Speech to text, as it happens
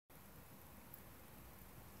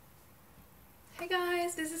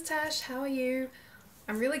guys, this is Tash. How are you?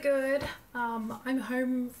 I'm really good. I'm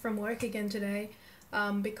home from work again today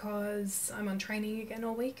because I'm on training again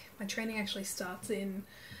all week. My training actually starts in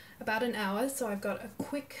about an hour, so I've got a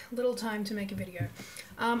quick little time to make a video.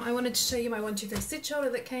 I wanted to show you my 1, 2, 3 stitch order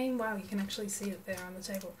that came. Wow, you can actually see it there on the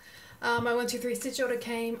table. My 1, 2, 3 stitch order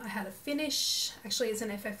came. I had a finish. Actually, it's an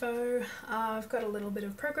FFO. I've got a little bit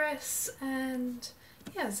of progress, and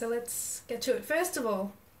yeah, so let's get to it. First of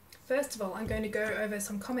all, I'm going to go over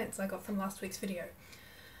some comments I got from last week's video.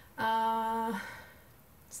 Because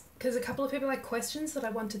a couple of people had questions that I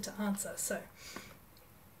wanted to answer. So,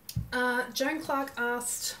 Joan Clark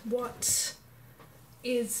asked what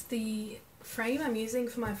is the frame I'm using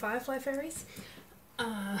for my Firefly Fairies.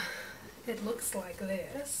 It looks like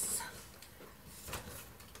this.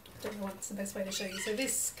 I don't know what's the best way to show you. So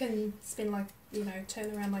this can spin like, you know,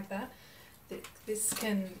 turn around like that. This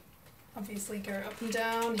can obviously go up and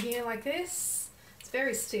down here like this. It's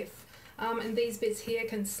very stiff. And these bits here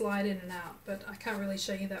can slide in and out, but I can't really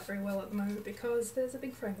show you that very well at the moment because there's a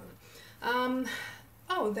big frame on it.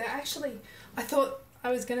 Oh, they're actually, I thought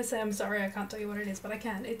I was going to say I'm sorry I can't tell you what it is, but I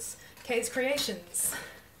can. It's Kay's Creations.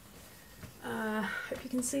 Hope you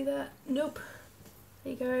can see that. Nope.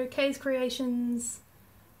 There you go, Kay's Creations.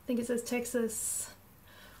 I think it says Texas.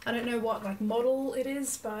 I don't know what like model it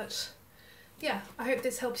is, but yeah, I hope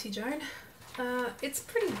this helps you, Joan. It's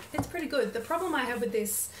pretty good. The problem I have with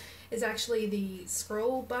this is actually the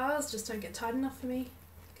scroll bars just don't get tight enough for me,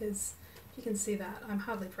 because you can see that I'm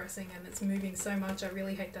hardly pressing and it's moving so much. I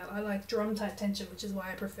really hate that. I like drum tight tension, which is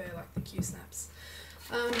why I prefer like the Q snaps.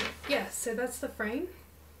 Yeah, so that's the frame.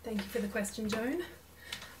 Thank you for the question, Joan.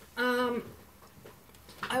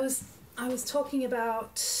 I was talking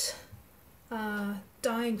about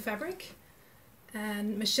dyeing fabric,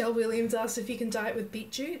 and Michelle Williams asked if you can dye it with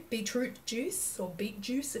beetroot juice, or beet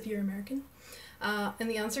juice if you're American. And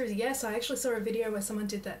the answer is yes. I actually saw a video where someone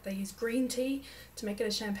did that. They use green tea to make it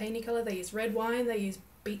a champagne-y colour. They use red wine, they use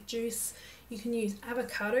beet juice. You can use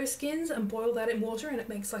avocado skins and boil that in water and it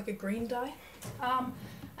makes like a green dye. And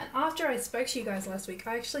after I spoke to you guys last week,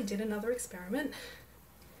 I actually did another experiment.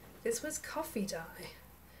 This was coffee dye.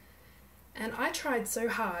 And I tried so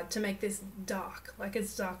hard to make this dark, like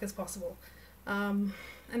as dark as possible. And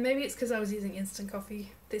maybe it's because I was using instant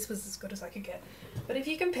coffee. This was as good as I could get. But if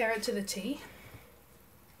you compare it to the tea,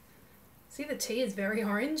 see, the tea is very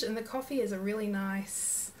orange and the coffee is a really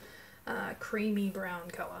nice creamy brown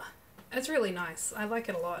colour. It's really nice. I like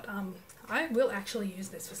it a lot. I will actually use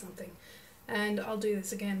this for something, and I'll do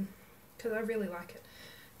this again because I really like it.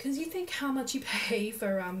 Because you think how much you pay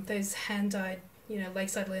for those hand-dyed, you know,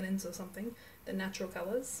 lakeside linens or something, the natural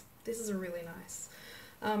colours. This is really nice.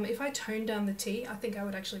 If I tone down the tea, I think I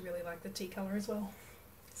would actually really like the tea colour as well.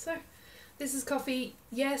 So, this is coffee.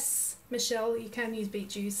 Yes, Michelle, you can use beet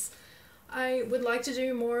juice. I would like to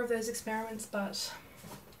do more of those experiments, but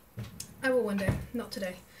I will one day, not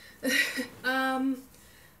today.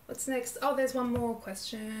 What's next? Oh, there's one more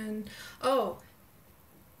question. Oh,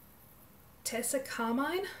 Tessa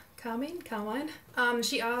Carmine?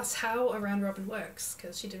 She asked how a round robin works,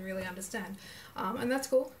 because she didn't really understand. And that's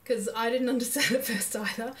cool, because I didn't understand at first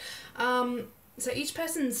either. So each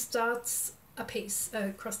person starts a piece,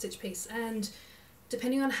 a cross-stitch piece, and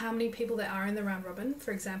depending on how many people there are in the round robin,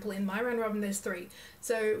 for example, in my round robin there's 3,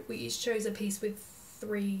 so we each chose a piece with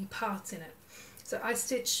 3 parts in it. So I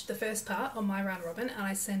stitch the first part on my round robin and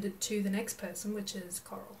I send it to the next person, which is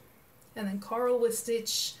Coral. And then Coral will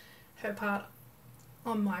stitch her part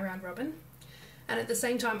on my round robin. And at the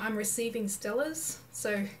same time I'm receiving Stella's,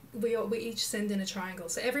 so we each send in a triangle.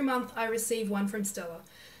 So every month I receive one from Stella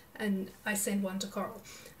and I send one to Coral,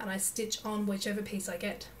 and I stitch on whichever piece I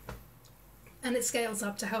get. And it scales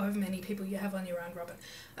up to however many people you have on your round robin.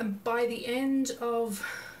 And by the end of,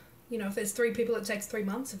 you know, if there's 3 people it takes 3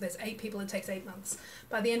 months, if there's 8 people it takes 8 months.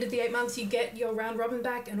 By the end of the 8 months you get your round robin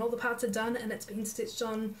back and all the parts are done and it's been stitched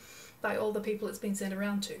on by all the people it's been sent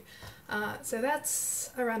around to. So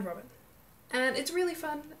that's a round robin. And it's really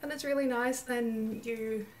fun and it's really nice, and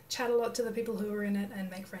you chat a lot to the people who are in it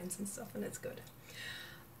and make friends and stuff, and it's good.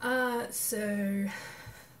 So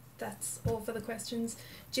that's all for the questions.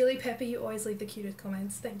 Jilly Pepper, you always leave the cutest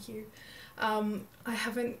comments. Thank you. I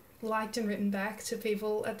haven't liked and written back to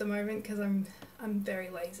people at the moment because I'm very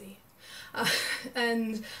lazy.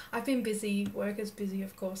 And I've been busy. Work is busy,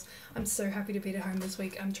 of course. I'm so happy to be at home this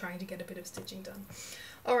week. I'm trying to get a bit of stitching done.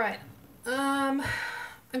 Alright. I'm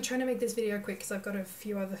trying to make this video quick because I've got a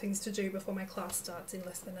few other things to do before my class starts in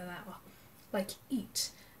less than an hour. Like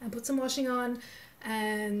eat and put some washing on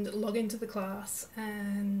and log into the class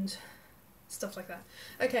and stuff like that.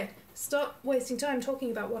 Okay, stop wasting time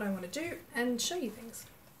talking about what I want to do and show you things.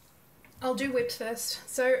 I'll do whipped first.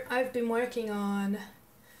 So I've been working on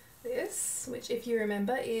this, which if you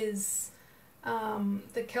remember is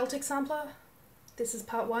the Celtic sampler. This is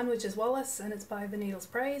part 1, which is Wallace, and it's by the needle's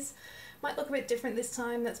Prayse. Might look a bit different this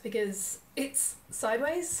time, that's because it's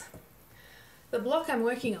sideways. The block I'm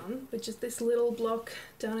working on, which is this little block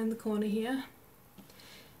down in the corner here,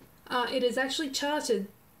 it is actually charted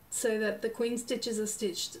so that the queen stitches are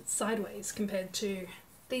stitched sideways compared to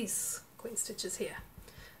these queen stitches here.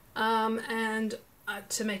 And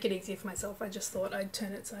to make it easier for myself, I just thought I'd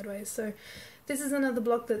turn it sideways. So this is another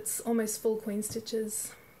block that's almost full queen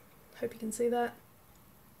stitches. Hope you can see that.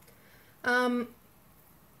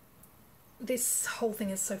 This whole thing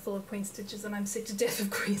is so full of queen stitches and I'm sick to death of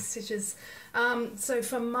queen stitches. So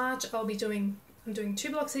for March I'm doing 2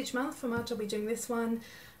 blocks each month. For March I'll be doing this one,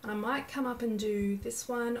 and I might come up and do this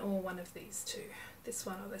one or one of these two. This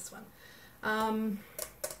one or this one.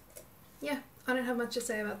 Yeah, I don't have much to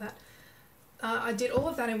say about that. I did all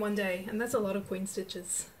of that in one day, and that's a lot of queen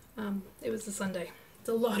stitches. It was a Sunday. It's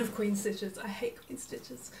a lot of queen stitches. I hate queen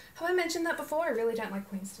stitches. Have I mentioned that before? I really don't like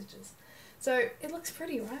queen stitches. So it looks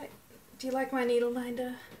pretty, right? Do you like my needle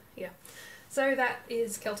binder? Yeah. So that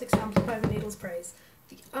is Celtic Sampler by the Needle's Prayse.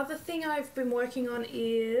 The other thing I've been working on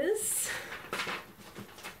is,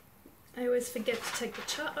 I always forget to take the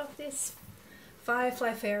chart of this,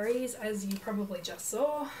 Firefly Fairies, as you probably just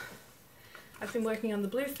saw. I've been working on the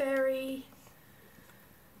blue fairy.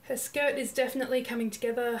 Her skirt is definitely coming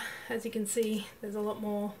together. As you can see, there's a lot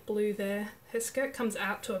more blue there. Her skirt comes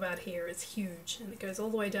out to about here. It's huge, and it goes all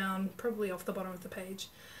the way down, probably off the bottom of the page.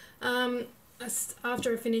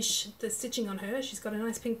 After I finish the stitching on her, she's got a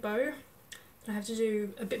nice pink bow. I have to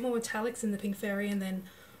do a bit more metallics in the pink fairy, and then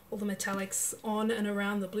all the metallics on and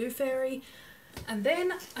around the blue fairy, and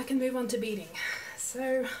then I can move on to beading.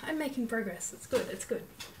 So I'm making progress. It's good. It's good.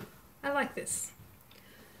 I like this.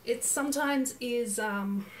 It sometimes is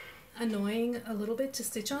annoying a little bit to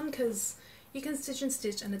stitch on, because you can stitch and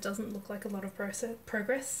stitch and it doesn't look like a lot of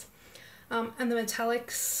progress. And the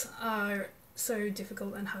metallics are so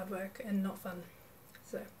difficult and hard work and not fun.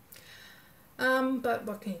 So, but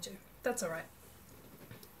what can you do? That's alright.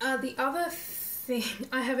 The other thing,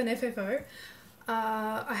 I have an FFO.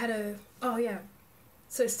 Oh yeah.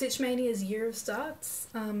 So Stitch Mania's Year of Starts,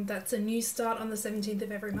 that's a new start on the 17th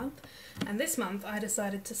of every month. And this month I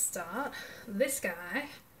decided to start this guy.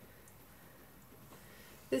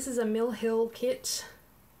 This is a Mill Hill kit.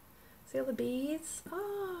 See all the beads?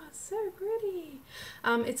 Oh, so pretty.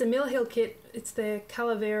 It's a Mill Hill kit. It's their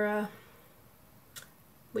Calavera,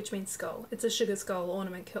 which means skull. It's a sugar skull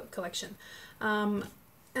ornament collection. And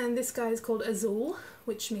this guy is called Azul,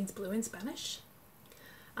 which means blue in Spanish.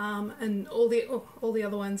 And all the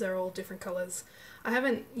other ones are all different colours. I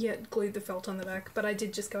haven't yet glued the felt on the back, but I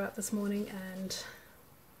did just go out this morning and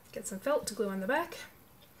get some felt to glue on the back.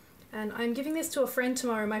 And I'm giving this to a friend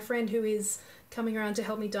tomorrow, my friend who is coming around to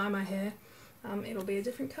help me dye my hair. It'll be a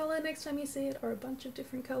different colour next time you see it, or a bunch of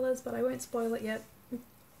different colours, but I won't spoil it yet.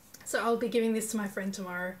 So I'll be giving this to my friend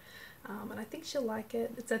tomorrow, and I think she'll like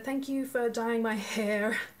it. It's a thank you for dyeing my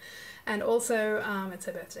hair, and also it's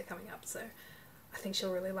her birthday coming up, so I think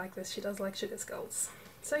she'll really like this. She does like sugar skulls.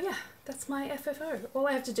 So yeah, that's my FFO. All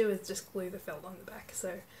I have to do is just glue the felt on the back,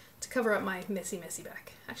 so to cover up my messy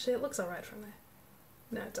back. Actually, it looks alright from there.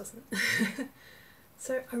 No, it doesn't.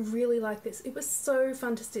 So I really like this. It was so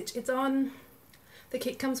fun to stitch. It's on, the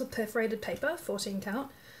kit comes with perforated paper, 14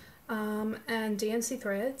 count, and DMC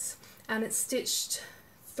threads, and it's stitched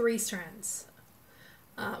 3 strands,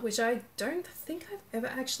 which I don't think I've ever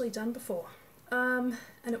actually done before. And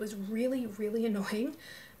it was really, really annoying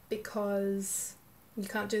because you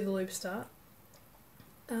can't do the loop start.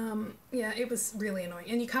 Yeah, it was really annoying,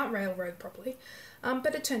 and you can't railroad properly,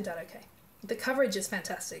 but it turned out okay. The coverage is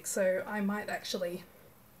fantastic, so I might have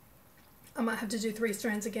to do 3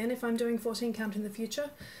 strands again if I'm doing 14 count in the future.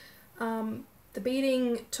 The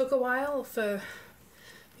beading took a while for,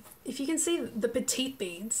 if you can see the petite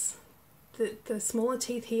beads, the smaller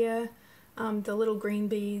teeth here, the little green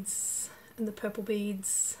beads and the purple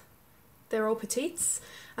beads, they're all petites,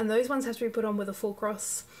 and those ones have to be put on with a full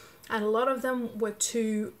cross, and a lot of them were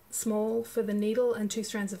too small for the needle and 2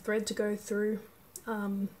 strands of thread to go through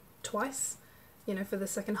twice, you know, for the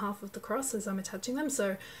second half of the cross as I'm attaching them.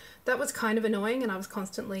 So that was kind of annoying, and I was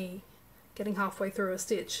constantly getting halfway through a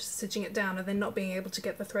stitch, stitching it down, and then not being able to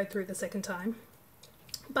get the thread through the second time.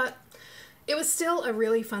 But it was still a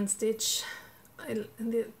really fun stitch. And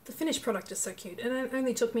the finished product is so cute, and it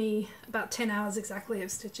only took me about 10 hours exactly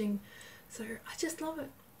of stitching, so I just love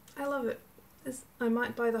it. I love it. I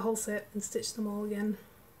might buy the whole set and stitch them all again.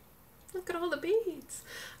 Look at all the beads.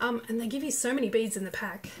 And they give you so many beads in the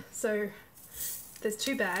pack. So there's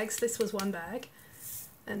 2 bags. This was 1 bag.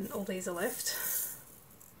 And all these are left.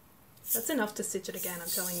 That's enough to stitch it again, I'm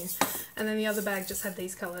telling you. And then the other bag just had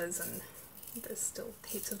these colours, and there's still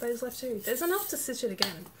heaps of those left too. There's enough to stitch it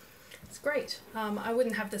again. It's great. I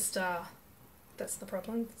wouldn't have the star. That's the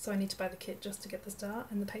problem. So I need to buy the kit just to get the star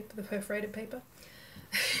and the paper, the perforated paper.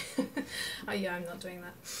 Oh yeah, I'm not doing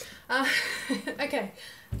that. Okay,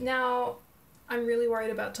 now I'm really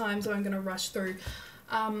worried about time, so I'm going to rush through.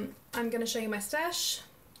 I'm going to show you my stash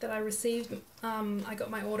that I received. I got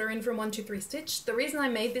my order in from 123 Stitch. The reason I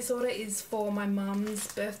made this order is for my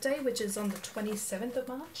mum's birthday, which is on the 27th of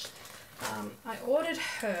March. I ordered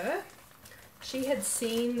her. She had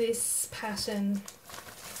seen this pattern.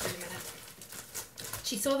 Wait a minute.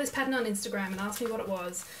 She saw this pattern on Instagram and asked me what it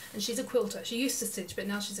was, and she's a quilter. She used to stitch, but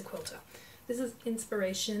now she's a quilter. This is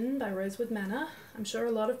Inspiration by Rosewood Manor. I'm sure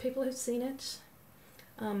a lot of people have seen it.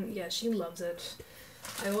 Yeah, she loves it.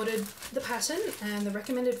 I ordered the pattern and the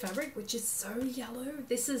recommended fabric, which is so yellow.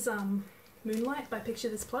 This is Moonlight by Picture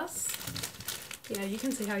This Plus. Yeah, you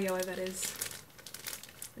can see how yellow that is.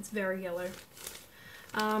 It's very yellow.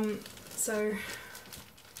 So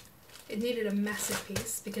it needed a massive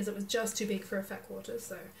piece because it was just too big for a fat quarter,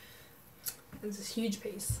 so it's this huge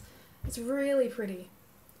piece. It's really pretty.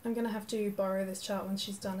 I'm going to have to borrow this chart when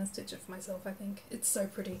she's done and stitch it for myself, I think. It's so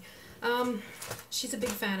pretty. She's a big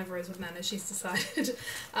fan of Rosewood Manor, she's decided.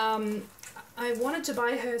 I wanted to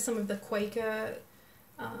buy her some of the Quaker,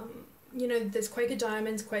 you know, there's Quaker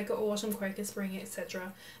Diamonds, Quaker Autumn, Quaker Spring,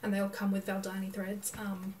 etc. And they all come with Valdani threads,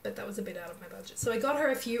 but that was a bit out of my budget. So I got her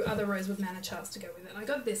a few other Rosewood Manor charts to go with it. I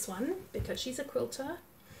got this one because she's a quilter.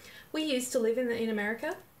 We used to live in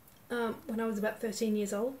America when I was about 13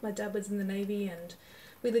 years old. My dad was in the Navy and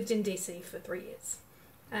we lived in DC for 3 years.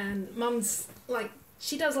 And Mum's like,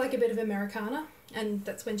 she does like a bit of Americana, and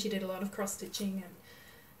that's when she did a lot of cross stitching,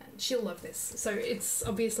 and she'll love this. So it's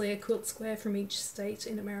obviously a quilt square from each state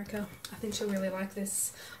in America. I think she'll really like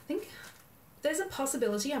this. I think there's a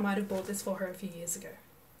possibility I might have bought this for her a few years ago,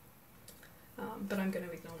 but I'm going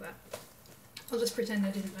to ignore that. I'll just pretend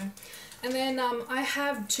I didn't know. And then I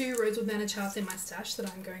have 2 Rosewood Manor charts in my stash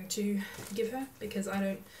that I'm going to give her because I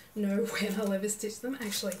don't know when I'll ever stitch them.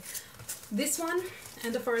 Actually, this one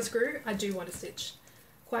and a Forest Grew I do want to stitch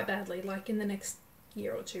quite badly, like in the next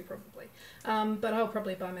year or 2 probably. But I'll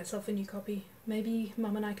probably buy myself a new copy. Maybe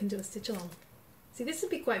Mum and I can do a stitch along. See, this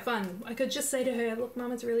would be quite fun. I could just say to her, look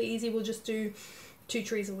Mum, it's really easy, we'll just do 2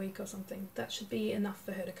 trees a week or something. That should be enough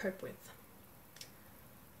for her to cope with.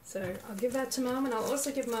 So I'll give that to Mum, and I'll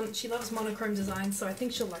also give Mum, she loves monochrome designs, so I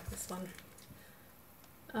think she'll like this one.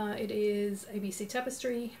 It is ABC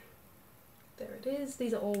Tapestry. There it is.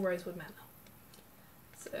 These are all Rosewood Manor.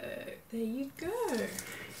 So there you go.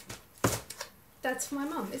 That's for my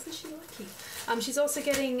mum. Isn't she lucky? She's also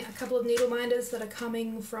getting a couple of needle minders that are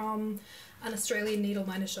coming from an Australian needle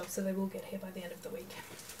minder shop, so they will get here by the end of the week.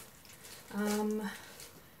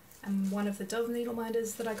 And one of the Dove needle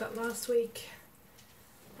minders that I got last week.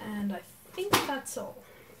 And I think that's all.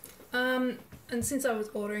 And since I was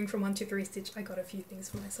ordering from 123 Stitch, I got a few things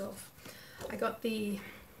for myself. I got the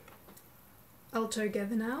alto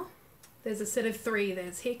gather now. There's a set of 3.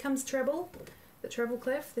 There's Here Comes Treble, the treble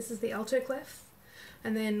clef. This is the alto clef.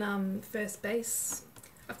 And then first base.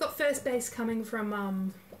 I've got first base coming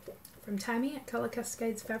from Tammy at Colour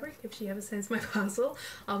Cascades Fabric. If she ever sends my parcel,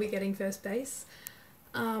 I'll be getting first base.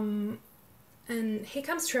 And Here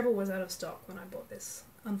Comes Treble was out of stock when I bought this,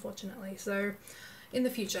 unfortunately. So in the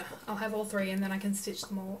future, I'll have all 3 and then I can stitch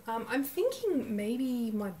them all. I'm thinking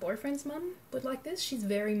maybe my boyfriend's mum would like this. She's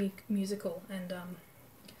very musical, and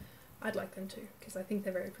I'd like them too because I think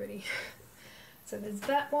they're very pretty. So there's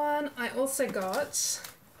that one. I also got,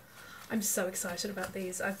 I'm so excited about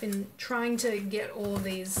these. I've been trying to get all of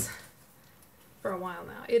these for a while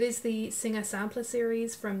now. It is the Singer Sampler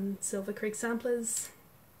series from Silver Creek Samplers.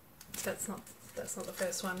 That's not the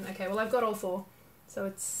first one. Okay, well I've got all 4. So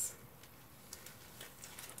it's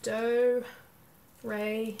Do,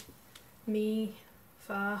 Re, Mi,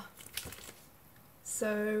 Fa,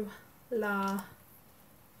 So, La,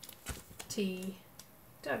 Ti,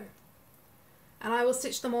 Do. And I will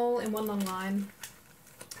stitch them all in one long line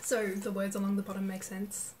so the words along the bottom make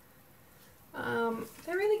sense. They're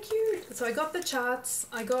really cute. So I got the charts,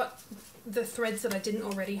 I got the threads that I didn't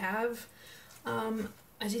already have.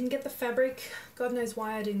 I didn't get the fabric. God knows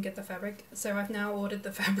why I didn't get the fabric. So I've now ordered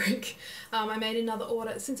the fabric. I made another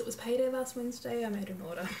order. Since it was payday last Wednesday, I made an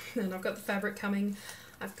order. And I've got the fabric coming.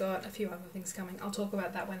 I've got a few other things coming. I'll talk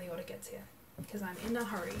about that when the order gets here because I'm in a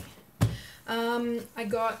hurry. I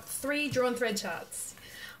got 3 drawn thread charts.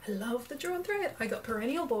 I love the drawn thread. I got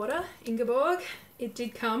Perennial Border, Ingeborg. It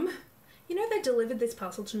did come. You know, they delivered this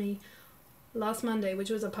parcel to me last Monday, which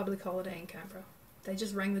was a public holiday in Canberra. They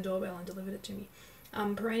just rang the doorbell and delivered it to me.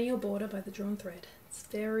 Perennial Border by the Drawn Thread. It's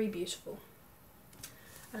very beautiful.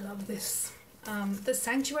 I love this. The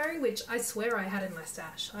Sanctuary, which I swear I had in my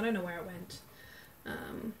stash. I don't know where it went.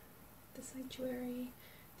 The Sanctuary.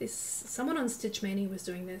 Someone on Stitch Mania was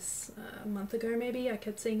doing this a month ago maybe. I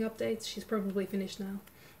kept seeing updates. She's probably finished now.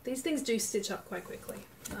 These things do stitch up quite quickly.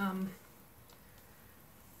 And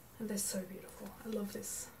they're so beautiful. I love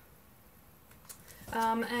this.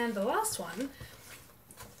 And the last one,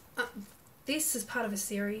 this is part of a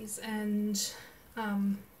series, and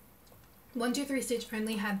 123 Stitch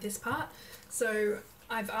only had this part, so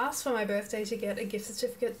I've asked for my birthday to get a gift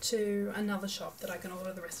certificate to another shop that I can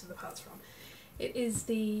order the rest of the parts from. It is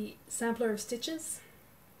the Sampler of Stitches.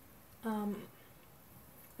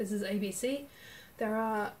 This is ABC. There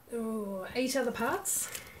are 8 other parts.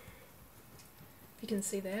 You can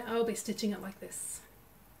see there. I'll be stitching it like this.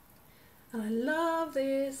 And I love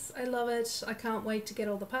this. I love it. I can't wait to get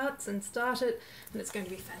all the parts and start it. And it's going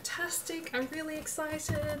to be fantastic. I'm really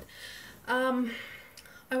excited. I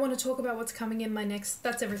want to talk about what's coming in my next...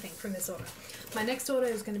 That's everything from this order. My next order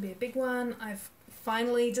is going to be a big one. I've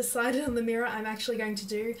finally decided on the mirror I'm actually going to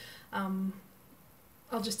do.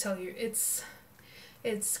 I'll just tell you. It's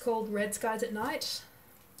called Red Skies at Night.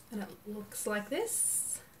 And it looks like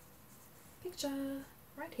this. Picture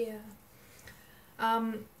right here.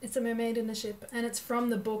 It's a mermaid in a ship, and it's from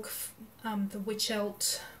the book, the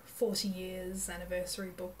Witchelt 40 years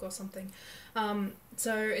anniversary book or something.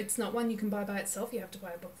 So it's not one you can buy by itself, you have to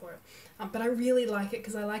buy a book for it. But I really like it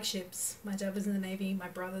because I like ships. My dad was in the Navy, my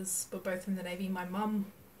brothers were both in the Navy, my mum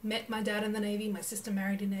met my dad in the Navy, my sister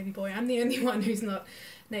married a Navy boy. I'm the only one who's not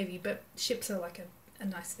Navy, but ships are like a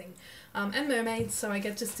nice thing. And mermaids, so I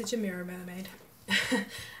get to stitch a mirror mermaid.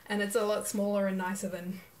 And it's a lot smaller and nicer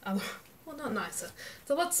than other... Well, not nicer.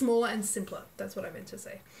 It's a lot smaller and simpler. That's what I meant to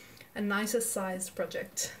say. A nicer sized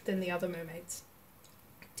project than the other mermaids.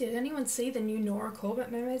 Did anyone see the new Nora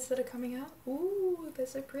Corbett mermaids that are coming out? Ooh, they're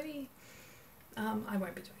so pretty. I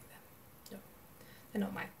won't be doing them. No, they're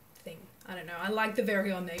not my thing. I don't know. I like the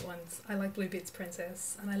very ornate ones. I like Bluebeard's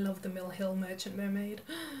Princess, and I love the Mill Hill Merchant Mermaid.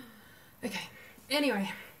 Okay.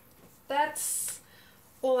 Anyway, that's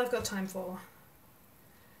all I've got time for.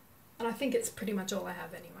 And I think it's pretty much all I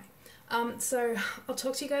have anyway. So I'll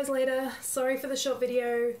talk to you guys later. Sorry for the short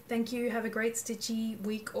video. Thank you. Have a great stitchy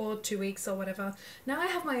week or 2 weeks or whatever. Now I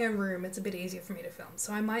have my own room. It's a bit easier for me to film.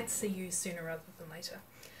 So I might see you sooner rather than later.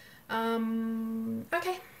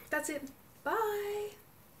 Okay, that's it. Bye.